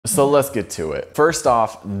So let's get to it. First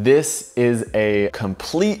off, this is a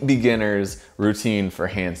complete beginner's routine for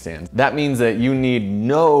handstands. That means that you need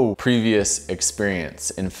no previous experience.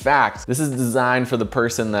 In fact, this is designed for the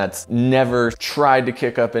person that's never tried to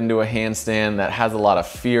kick up into a handstand, that has a lot of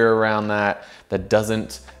fear around that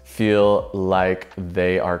doesn't feel like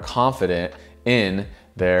they are confident in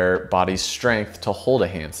their body's strength to hold a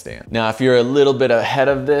handstand. Now, if you're a little bit ahead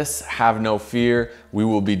of this, have no fear. We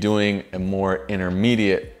will be doing a more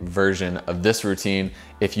intermediate version of this routine.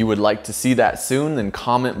 If you would like to see that soon, then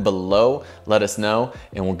comment below, let us know,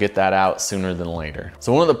 and we'll get that out sooner than later.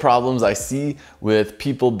 So one of the problems I see with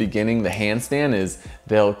people beginning the handstand is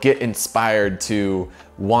they'll get inspired to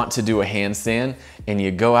want to do a handstand, and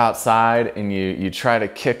you go outside and you try to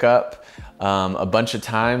kick up a bunch of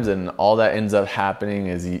times, and all that ends up happening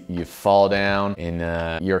is you fall down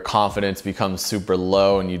and your confidence becomes super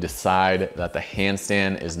low, and you decide that the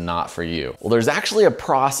handstand is not for you. Well, there's actually a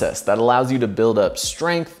process that allows you to build up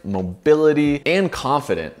strength, mobility, and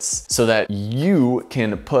confidence so that you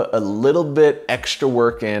can put a little bit extra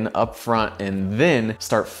work in up front and then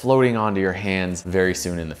start floating onto your hands very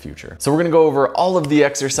soon in the future. So we're gonna go over all of the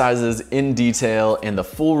exercises in detail, and the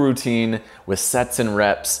full routine with sets and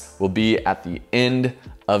reps will be at the end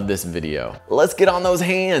of this video. Let's get on those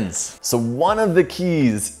hands. So one of the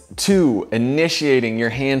keys to initiating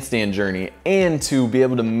your handstand journey and to be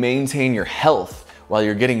able to maintain your health while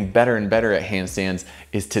you're getting better and better at handstands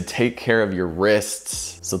is to take care of your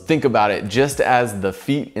wrists. So think about it, just as the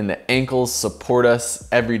feet and the ankles support us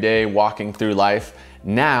every day walking through life,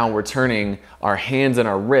 now we're turning our hands and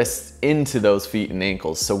our wrists into those feet and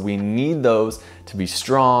ankles. So we need those to be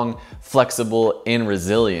strong, flexible, and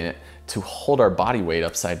resilient to hold our body weight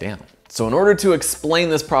upside down. So in order to explain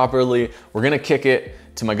this properly, we're gonna kick it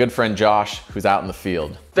to my good friend Josh, who's out in the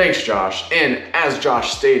field. Thanks, Josh. And as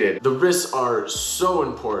Josh stated, the wrists are so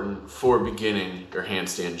important for beginning your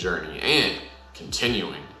handstand journey and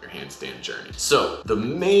continuing your handstand journey. So the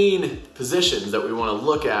main positions that we want to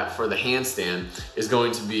look at for the handstand is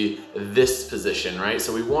going to be this position, right?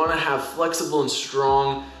 So we want to have flexible and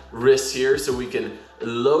strong wrists here so we can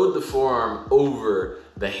load the forearm over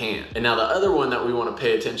the hand. And now the other one that we want to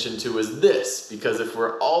pay attention to is this, because if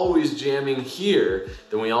we're always jamming here,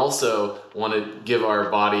 then we also want to give our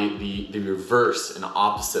body the reverse and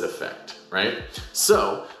opposite effect, right?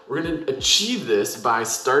 So we're going to achieve this by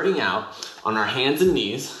starting out on our hands and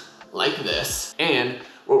knees like this, and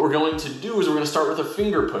what we're going to do is we're going to start with a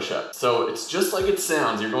finger push-up. So it's just like it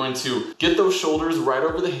sounds. You're going to get those shoulders right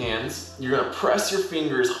over the hands. You're going to press your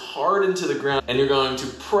fingers hard into the ground, and you're going to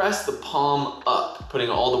press the palm up, putting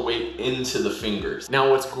all the weight into the fingers. Now,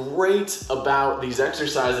 what's great about these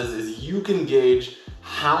exercises is you can gauge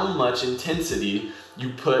how much intensity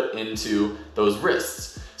you put into those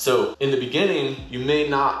wrists. So in the beginning, you may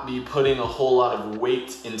not be putting a whole lot of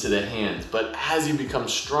weight into the hands, but as you become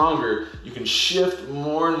stronger, you can shift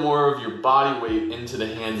more and more of your body weight into the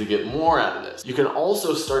hands to get more out of this. You can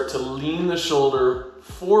also start to lean the shoulder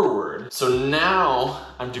forward. So now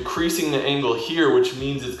I'm decreasing the angle here, which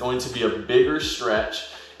means it's going to be a bigger stretch,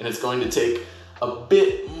 and it's going to take a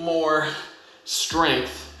bit more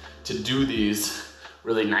strength to do these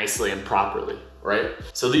really nicely and properly, right?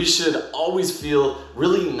 So these should always feel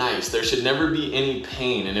really nice. There should never be any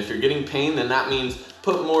pain. And if you're getting pain, then that means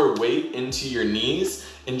put more weight into your knees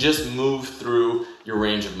and just move through your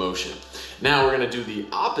range of motion. Now we're gonna do the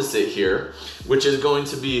opposite here, which is going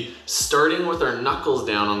to be starting with our knuckles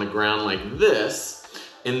down on the ground like this,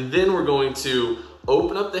 and then we're going to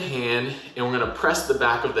open up the hand and we're gonna press the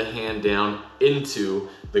back of the hand down into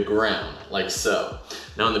the ground, like so.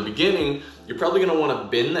 Now in the beginning, you're probably gonna wanna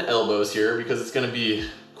bend the elbows here because it's gonna be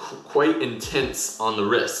quite intense on the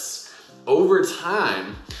wrists. Over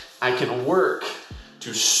time, I can work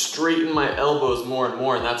to straighten my elbows more and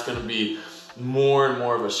more, and that's gonna be more and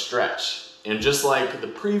more of a stretch. And just like the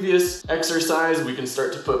previous exercise, we can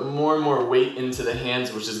start to put more and more weight into the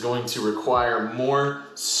hands, which is going to require more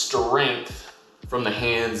strength from the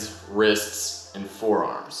hands, wrists, and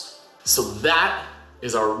forearms. So that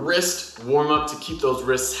is our wrist warm up to keep those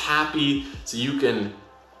wrists happy so you can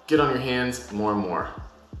get on your hands more and more.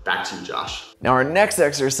 Back to you, Josh. Now our next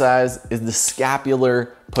exercise is the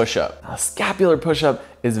scapular push up. Now, scapular push up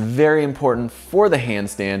is very important for the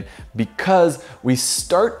handstand because we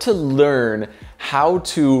start to learn how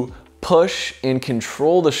to push and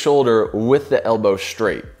control the shoulder with the elbow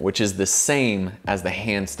straight, which is the same as the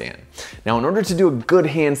handstand. Now, in order to do a good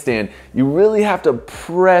handstand, you really have to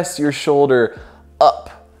press your shoulder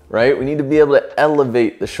up right? We need to be able to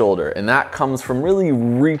elevate the shoulder, and that comes from really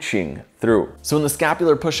reaching through. So in the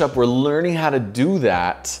scapular push-up, we're learning how to do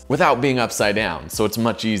that without being upside down, so it's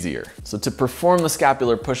much easier. So to perform the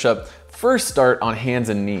scapular push-up, first start on hands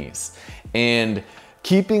and knees. And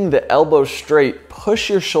keeping the elbow straight, push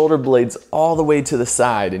your shoulder blades all the way to the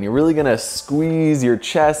side, and you're really gonna squeeze your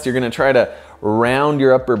chest. You're gonna try to round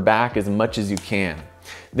your upper back as much as you can.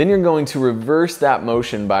 Then you're going to reverse that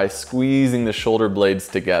motion by squeezing the shoulder blades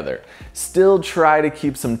together. Still try to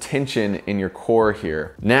keep some tension in your core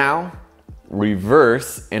here. Now,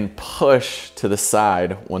 reverse and push to the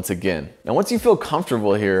side once again. Now, once you feel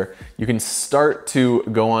comfortable here, you can start to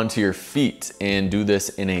go onto your feet and do this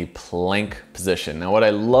in a plank position. Now, what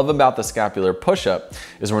I love about the scapular push-up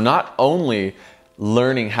is we're not only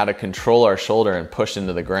learning how to control our shoulder and push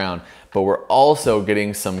into the ground, but we're also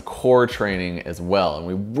getting some core training as well. And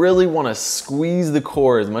we really wanna squeeze the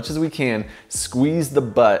core as much as we can, squeeze the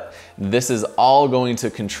butt. This is all going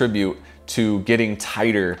to contribute to getting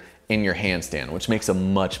tighter in your handstand, which makes a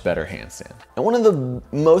much better handstand. And one of the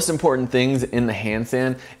most important things in the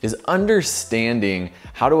handstand is understanding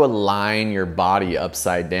how to align your body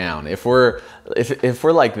upside down. If we're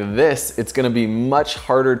like this, it's gonna be much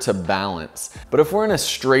harder to balance. But if we're in a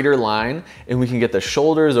straighter line and we can get the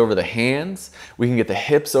shoulders over the hands, we can get the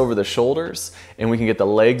hips over the shoulders, and we can get the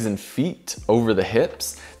legs and feet over the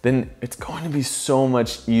hips, then it's going to be so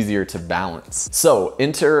much easier to balance. So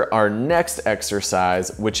enter our next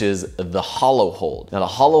exercise, which is the hollow hold. Now the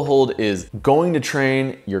hollow hold is going to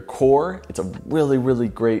train your core. It's a really, really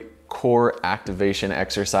great core activation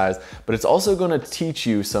exercise, but it's also going to teach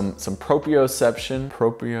you some proprioception.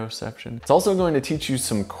 It's also going to teach you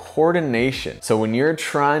some coordination. So when you're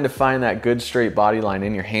trying to find that good straight body line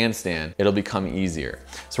in your handstand, it'll become easier.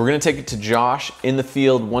 So we're going to take it to Josh in the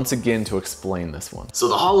field once again to explain this one. So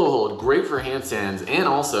the hollow hold, great for handstands, and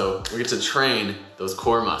also we get to train those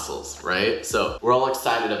core muscles, right? So we're all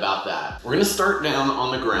excited about that. We're going to start down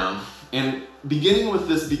on the ground. And beginning with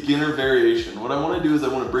this beginner variation, what I want to do is I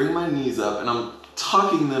want to bring my knees up and I'm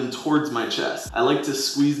tucking them towards my chest. I like to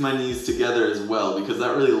squeeze my knees together as well because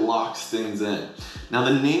that really locks things in. Now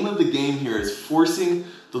the name of the game here is forcing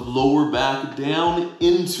the lower back down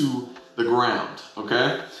into the ground,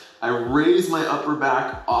 okay? I raise my upper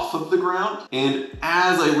back off of the ground, and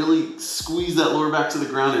as I really squeeze that lower back to the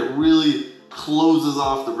ground, it really closes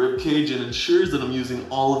off the rib cage and ensures that I'm using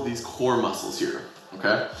all of these core muscles here,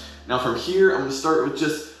 okay? Now from here, I'm gonna start with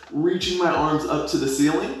just reaching my arms up to the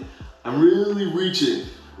ceiling. I'm really reaching,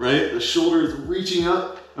 right? The shoulder is reaching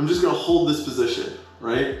up. I'm just gonna hold this position,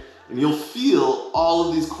 right? And you'll feel all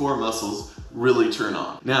of these core muscles really turn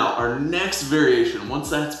on. Now, our next variation, once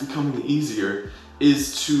that's becoming easier,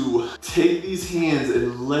 is to take these hands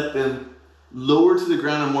and let them lower to the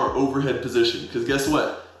ground in a more overhead position. Because guess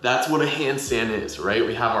what? That's what a handstand is, right?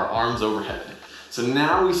 We have our arms overhead. So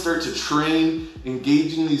now we start to train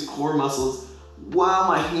engaging these core muscles while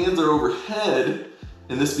my hands are overhead,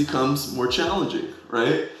 and this becomes more challenging,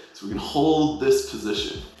 right? So we can hold this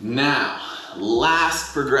position. Now,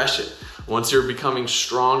 last progression, once you're becoming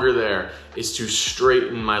stronger there, is to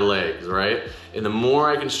straighten my legs, right? And the more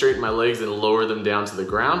I can straighten my legs and lower them down to the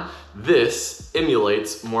ground, this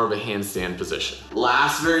emulates more of a handstand position.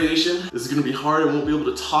 Last variation, this is gonna be hard. I won't be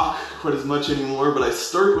able to talk quite as much anymore, but I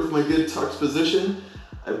start with my good tucked position.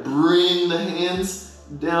 I bring the hands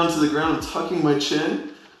down to the ground, tucking my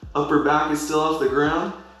chin. Upper back is still off the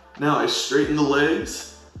ground. Now I straighten the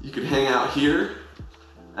legs. You can hang out here.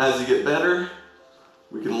 As you get better,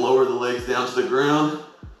 we can lower the legs down to the ground.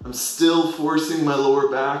 I'm still forcing my lower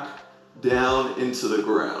back down into the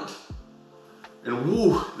ground. And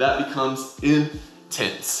woo, that becomes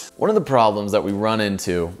intense. One of the problems that we run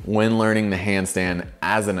into when learning the handstand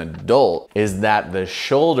as an adult is that the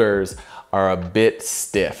shoulders are a bit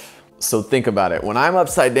stiff. So think about it. When I'm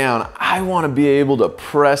upside down, I want to be able to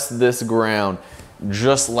press this ground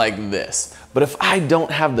just like this. But if I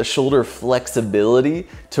don't have the shoulder flexibility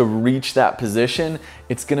to reach that position,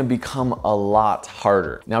 it's gonna become a lot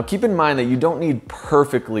harder. Now keep in mind that you don't need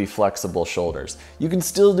perfectly flexible shoulders. You can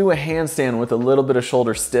still do a handstand with a little bit of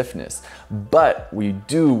shoulder stiffness, but we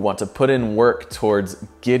do want to put in work towards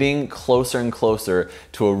getting closer and closer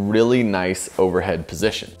to a really nice overhead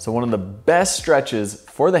position. So one of the best stretches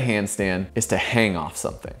for the handstand is to hang off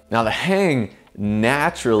something. Now the hang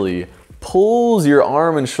naturally pulls your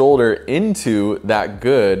arm and shoulder into that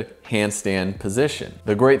good handstand position.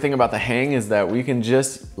 The great thing about the hang is that we can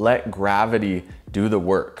just let gravity do the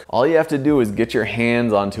work. All you have to do is get your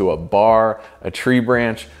hands onto a bar, a tree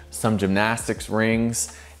branch, some gymnastics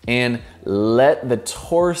rings, and let the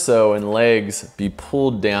torso and legs be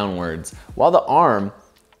pulled downwards while the arm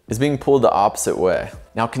is being pulled the opposite way.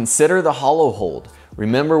 Now consider the hollow hold.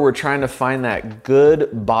 Remember, we're trying to find that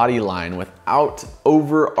good body line without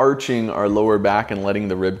overarching our lower back and letting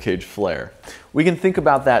the rib cage flare. We can think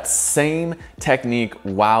about that same technique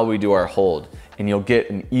while we do our hold, and you'll get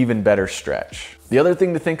an even better stretch. The other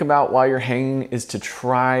thing to think about while you're hanging is to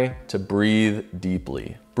try to breathe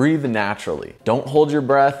deeply. Breathe naturally. Don't hold your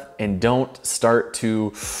breath and don't start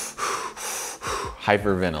to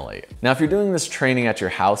hyperventilate. Now, if you're doing this training at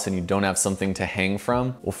your house and you don't have something to hang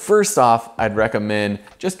from, well, first off, I'd recommend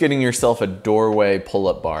just getting yourself a doorway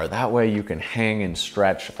pull-up bar. That way you can hang and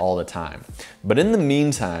stretch all the time. But in the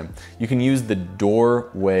meantime, you can use the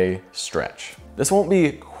doorway stretch. This won't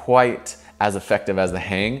be quite as effective as the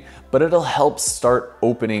hang, but it'll help start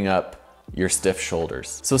opening up your stiff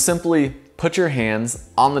shoulders. So simply put your hands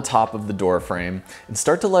on the top of the door frame and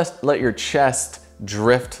start to let your chest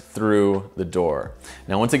drift through the door.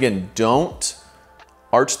 Now, once again, don't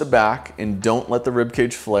arch the back and don't let the rib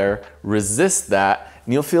cage flare. Resist that,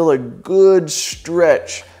 and you'll feel a good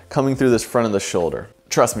stretch coming through this front of the shoulder.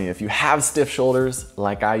 Trust me, if you have stiff shoulders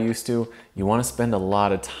like I used to, you want to spend a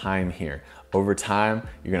lot of time here. Over time,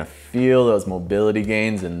 you're gonna feel those mobility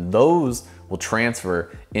gains, and those will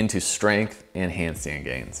transfer into strength and handstand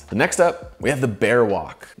gains. The next up, we have the bear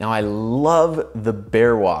walk. Now, I love the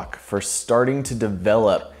bear walk for starting to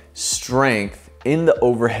develop strength in the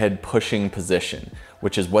overhead pushing position,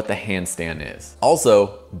 which is what the handstand is.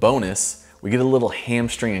 Also, bonus, we get a little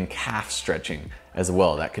hamstring and calf stretching as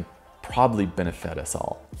well. That could probably benefit us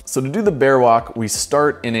all. So to do the bear walk, we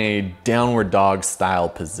start in a downward dog style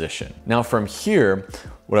position. Now from here,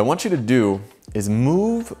 what I want you to do is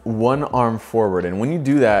move one arm forward. And when you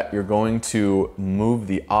do that, you're going to move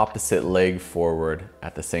the opposite leg forward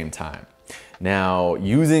at the same time. Now,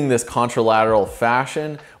 using this contralateral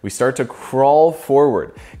fashion, we start to crawl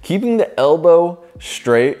forward, keeping the elbow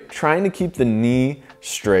straight, trying to keep the knee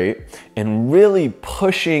straight, and really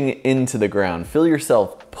pushing into the ground. Feel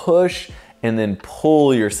yourself push and then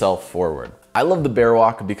pull yourself forward. I love the bear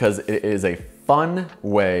walk because it is a fun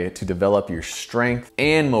way to develop your strength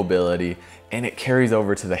and mobility, and it carries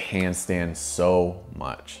over to the handstand so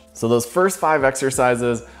much. So those first 5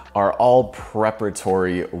 exercises are all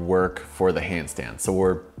preparatory work for the handstand. So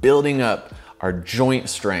we're building up our joint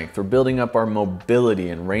strength, we're building up our mobility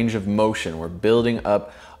and range of motion, we're building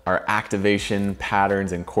up our activation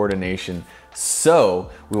patterns and coordination,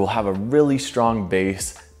 so we will have a really strong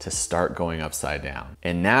base to start going upside down.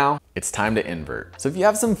 And now it's time to invert. So if you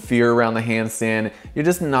have some fear around the handstand, you're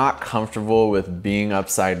just not comfortable with being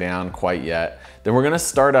upside down quite yet, then we're gonna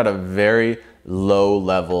start at a very low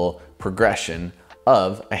level progression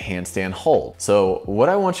of a handstand hold. So what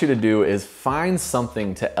I want you to do is find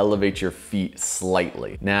something to elevate your feet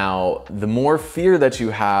slightly. Now, the more fear that you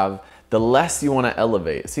have, the less you want to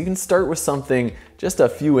elevate. So you can start with something just a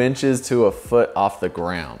few inches to a foot off the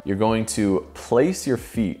ground. You're going to place your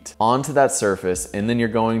feet onto that surface, and then you're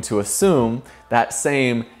going to assume that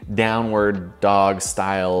same downward dog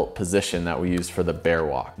style position that we used for the bear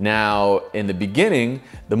walk. Now, in the beginning,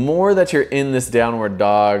 the more that you're in this downward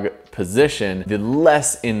dog position, the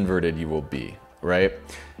less inverted you will be, right?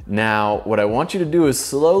 Now, what I want you to do is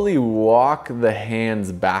slowly walk the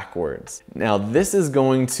hands backwards. Now, this is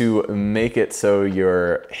going to make it so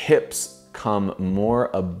your hips come more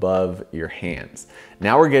above your hands.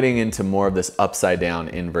 Now we're getting into more of this upside down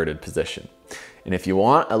inverted position. And if you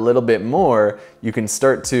want a little bit more, you can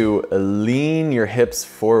start to lean your hips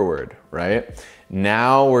forward, right?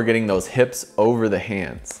 Now we're getting those hips over the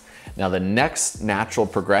hands. Now the next natural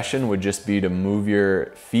progression would just be to move your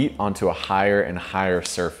feet onto a higher and higher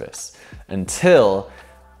surface until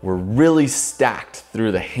we're really stacked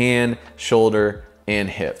through the hand, shoulder, and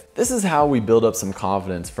hip. This is how we build up some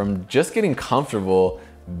confidence from just getting comfortable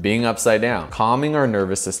being upside down, calming our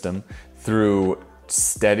nervous system through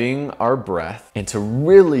steadying our breath, and to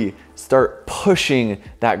really start pushing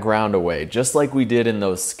that ground away, just like we did in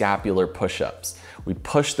those scapular push-ups. We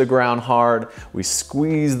push the ground hard, we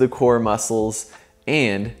squeeze the core muscles,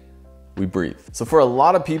 and we breathe. So for a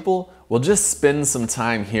lot of people, we'll just spend some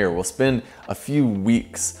time here. We'll spend a few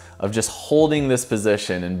weeks of just holding this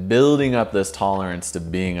position and building up this tolerance to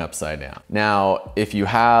being upside down. Now, if you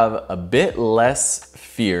have a bit less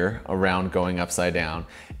fear around going upside down,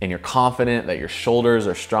 and you're confident that your shoulders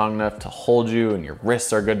are strong enough to hold you and your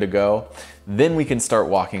wrists are good to go, then we can start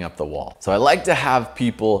walking up the wall. So I like to have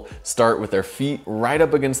people start with their feet right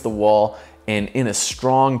up against the wall and in a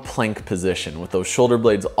strong plank position with those shoulder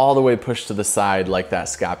blades all the way pushed to the side like that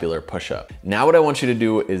scapular push-up. Now what I want you to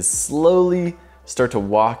do is slowly start to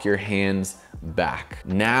walk your hands back.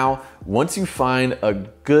 Now, once you find a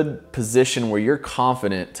good position where you're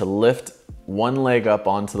confident to lift one leg up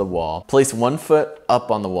onto the wall, place one foot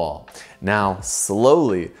up on the wall. Now,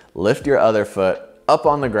 slowly lift your other foot up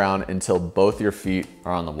on the ground until both your feet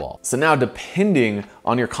are on the wall. So now, depending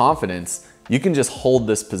on your confidence, you can just hold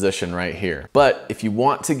this position right here. But if you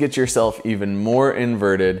want to get yourself even more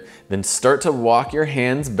inverted, then start to walk your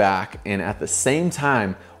hands back and at the same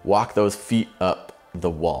time, walk those feet up the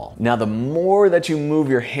wall. Now, the more that you move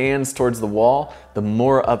your hands towards the wall, the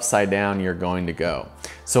more upside down you're going to go.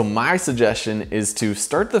 So my suggestion is to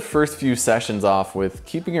start the first few sessions off with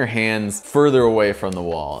keeping your hands further away from the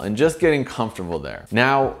wall and just getting comfortable there.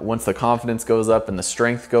 Now, once the confidence goes up and the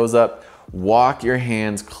strength goes up, walk your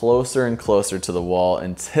hands closer and closer to the wall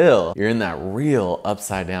until you're in that real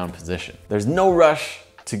upside down position. There's no rush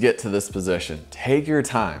to get to this position. Take your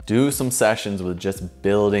time. Do some sessions with just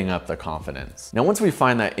building up the confidence. Now, once we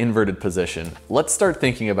find that inverted position, let's start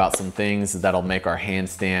thinking about some things that'll make our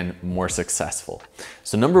handstand more successful.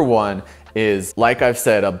 So number one is, like I've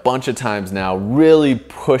said a bunch of times now, really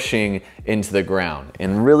pushing into the ground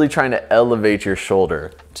and really trying to elevate your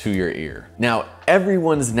shoulder to your ear. Now,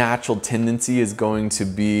 everyone's natural tendency is going to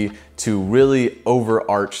be to really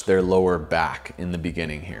overarch their lower back in the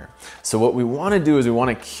beginning here. So what we want to do is we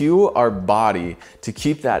want to cue our body to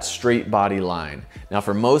keep that straight body line. Now,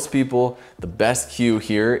 for most people, the best cue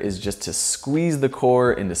here is just to squeeze the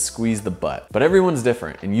core and to squeeze the butt. But everyone's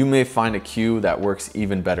different, and you may find a cue that works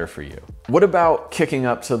even better for you. What about kicking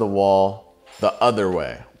up to the wall the other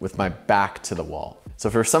way with my back to the wall? So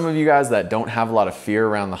for some of you guys that don't have a lot of fear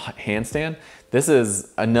around the handstand, this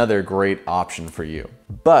is another great option for you.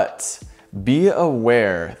 But be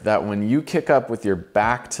aware that when you kick up with your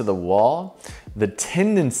back to the wall, the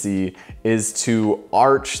tendency is to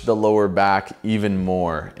arch the lower back even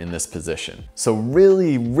more in this position. So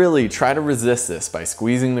really try to resist this by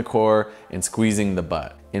squeezing the core and squeezing the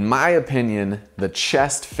butt. In my opinion, the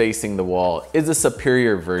chest facing the wall is a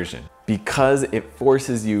superior version because it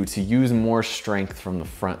forces you to use more strength from the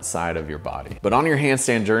front side of your body. But on your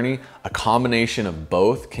handstand journey, a combination of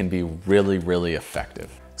both can be really effective.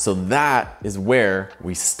 So that is where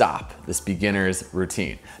we stop this beginner's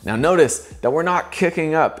routine. Now notice that we're not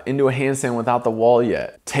kicking up into a handstand without the wall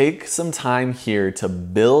yet. Take some time here to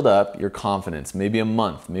build up your confidence, maybe a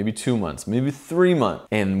month, maybe 2 months, maybe 3 months.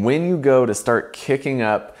 And when you go to start kicking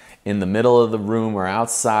up in the middle of the room or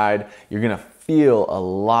outside, you're gonna feel a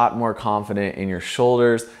lot more confident in your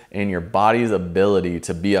shoulders and your body's ability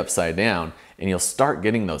to be upside down, and you'll start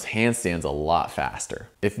getting those handstands a lot faster.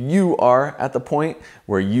 If you are at the point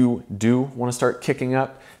where you do want to start kicking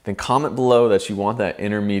up, then comment below that you want that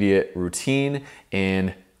intermediate routine,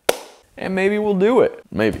 and maybe we'll do it.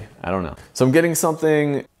 Maybe, I don't know. So I'm getting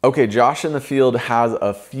something. Okay, Josh in the field has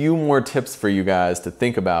a few more tips for you guys to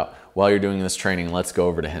think about while you're doing this training. Let's go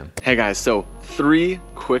over to him. Hey guys, so 3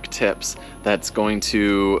 quick tips that's going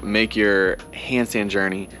to make your handstand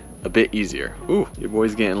journey a bit easier. Ooh, your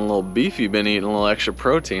boy's getting a little beefy, been eating a little extra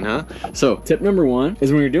protein, huh? So tip number 1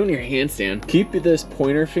 is when you're doing your handstand, keep this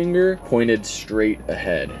pointer finger pointed straight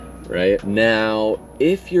ahead, right? Now,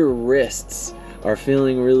 if your wrists are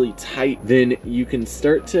feeling really tight, then you can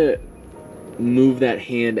start to move that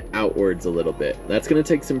hand outwards a little bit. That's gonna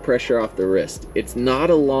take some pressure off the wrist. It's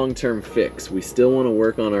not a long-term fix. We still wanna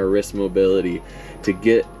work on our wrist mobility to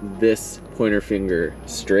get this pointer finger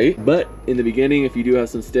straight. But in the beginning, if you do have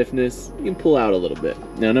some stiffness, you can pull out a little bit.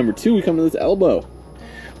 Now, number 2, we come to this elbow.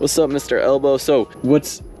 What's up, Mr. Elbow? So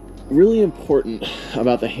what's really important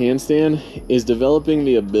about the handstand is developing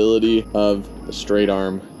the ability of the straight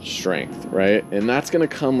arm strength, right? And that's gonna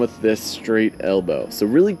come with this straight elbow. So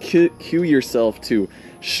really cue yourself to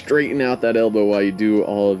straighten out that elbow while you do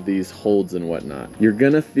all of these holds and whatnot. You're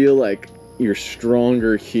gonna feel like you're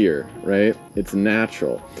stronger here, right? It's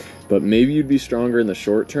natural. But maybe you'd be stronger in the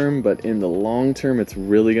short term, but in the long term, it's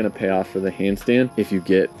really gonna pay off for the handstand if you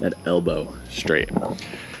get that elbow straight.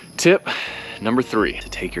 Tip number 3, to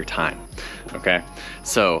take your time, okay?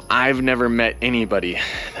 So I've never met anybody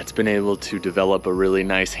that's been able to develop a really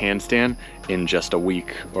nice handstand in just a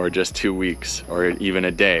week or just 2 weeks or even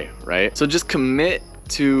a day, right? So just commit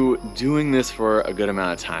to doing this for a good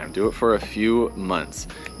amount of time. Do it for a few months.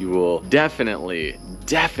 You will definitely,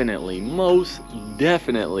 most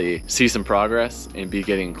definitely see some progress and be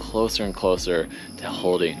getting closer and closer to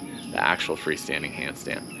holding the actual freestanding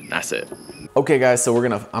handstand. That's it. Okay guys, so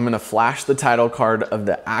I'm gonna flash the title card of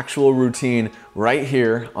the actual routine right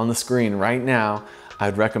here on the screen right now.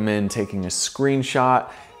 I'd recommend taking a screenshot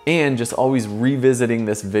and just always revisiting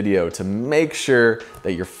this video to make sure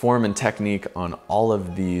that your form and technique on all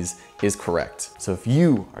of these is correct. So if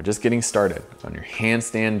you are just getting started on your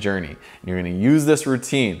handstand journey and you're gonna use this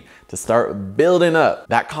routine to start building up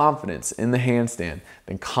that confidence in the handstand,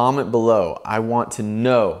 then comment below. I want to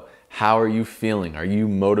know, how are you feeling? Are you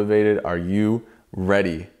motivated? Are you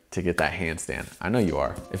ready to get that handstand? I know you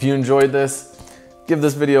are. If you enjoyed this, give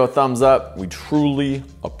this video a thumbs up. We truly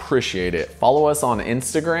appreciate it. Follow us on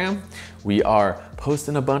Instagram. We are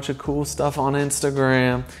posting a bunch of cool stuff on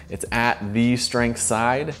Instagram. It's at The Strength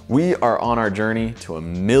Side. We are on our journey to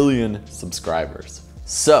 1 million subscribers.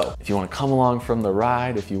 So if you want to come along from the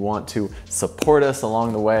ride, if you want to support us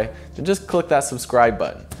along the way, then just click that subscribe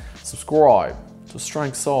button. Subscribe to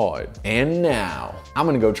Strength Side. And now I'm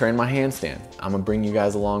gonna go train my handstand. I'm gonna bring you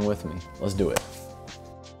guys along with me. Let's do it.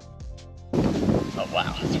 Oh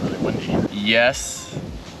wow, it's really windy. Yes,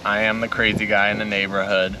 I am the crazy guy in the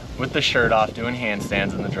neighborhood with the shirt off doing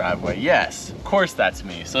handstands in the driveway. Yes, of course that's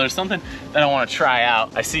me. So there's something that I want to try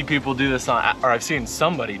out. I see people do this on, or I've seen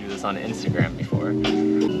somebody do this on Instagram before.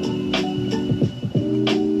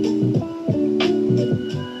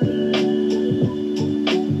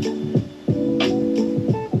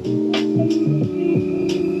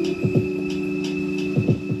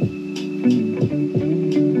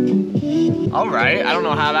 All right, I don't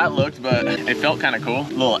know how that looked, but it felt kind of cool. A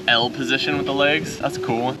little L position with the legs, that's a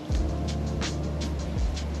cool one.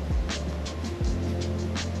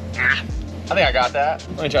 I think I got that.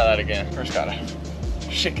 Let me try that again. First gotta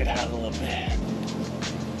shake it out a little bit.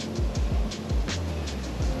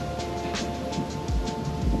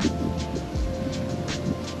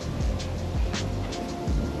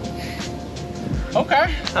 Okay, I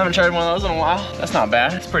haven't tried one of those in a while. That's not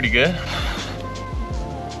bad, it's pretty good.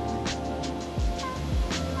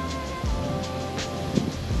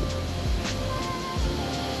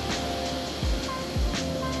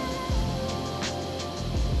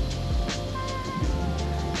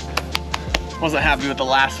 Wasn't happy with the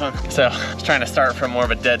last one, so I was trying to start from more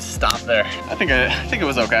of a dead stop there. I think it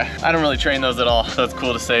was okay. I don't really train those at all, so it's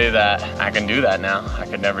cool to say that I can do that now. I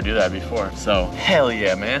could never do that before, so hell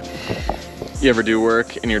yeah, man. You ever do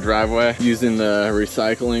work in your driveway using the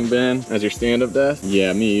recycling bin as your stand-up desk?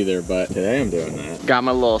 Yeah, me either, but today I'm doing that. Got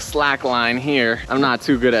my little slack line here. I'm not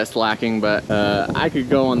too good at slacking, but I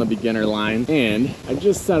could go on the beginner line, and I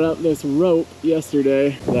just set up this rope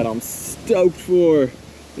yesterday that I'm stoked for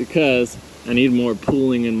because I need more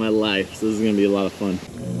pooling in my life, so this is gonna be a lot of fun.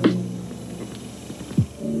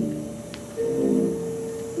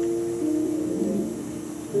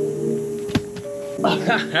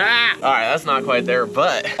 All right, that's not quite there,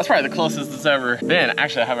 but that's probably the closest it's ever been.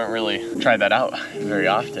 Actually, I haven't really tried that out very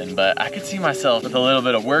often, but I could see myself with a little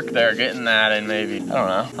bit of work there getting that in maybe, I don't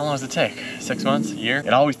know, how long does it take? 6 months, a year?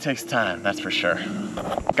 It always takes time, that's for sure.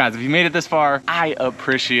 Guys, if you made it this far, I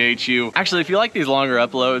appreciate you. Actually, if you like these longer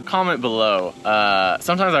uploads, comment below.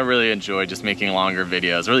 Sometimes I really enjoy just making longer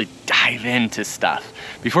videos, really dive into stuff.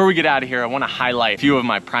 Before we get out of here, I wanna highlight a few of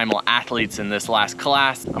my Primal athletes in this last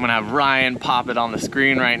class. I'm gonna have Ryan pop it on the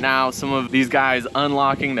screen right now. Some of these guys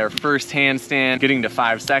unlocking their first handstand, getting to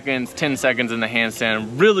 5 seconds, 10 seconds in the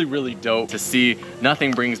handstand. Really, really dope to see.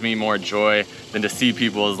 Nothing brings me more joy than to see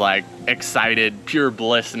people's like excited, pure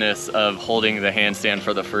blissness of holding the handstand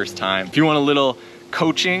for the first time. If you want a little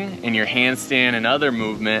coaching in your handstand and other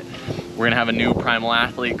movement, we're gonna have a new Primal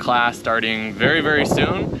athlete class starting very, very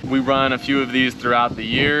soon. We run a few of these throughout the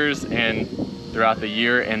year,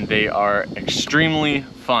 and they are extremely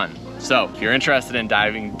fun. So if you're interested in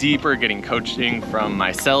diving deeper, getting coaching from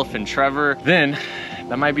myself and Trevor, then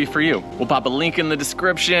that might be for you. We'll pop a link in the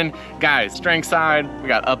description. Guys, Strength Side, we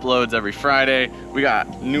got uploads every Friday. We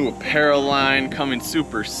got new apparel line coming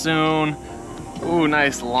super soon. Ooh,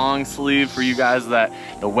 nice long sleeve for you guys that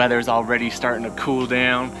the weather's already starting to cool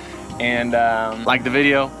down. And like the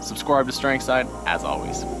video, subscribe to Strength Side, as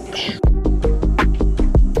always.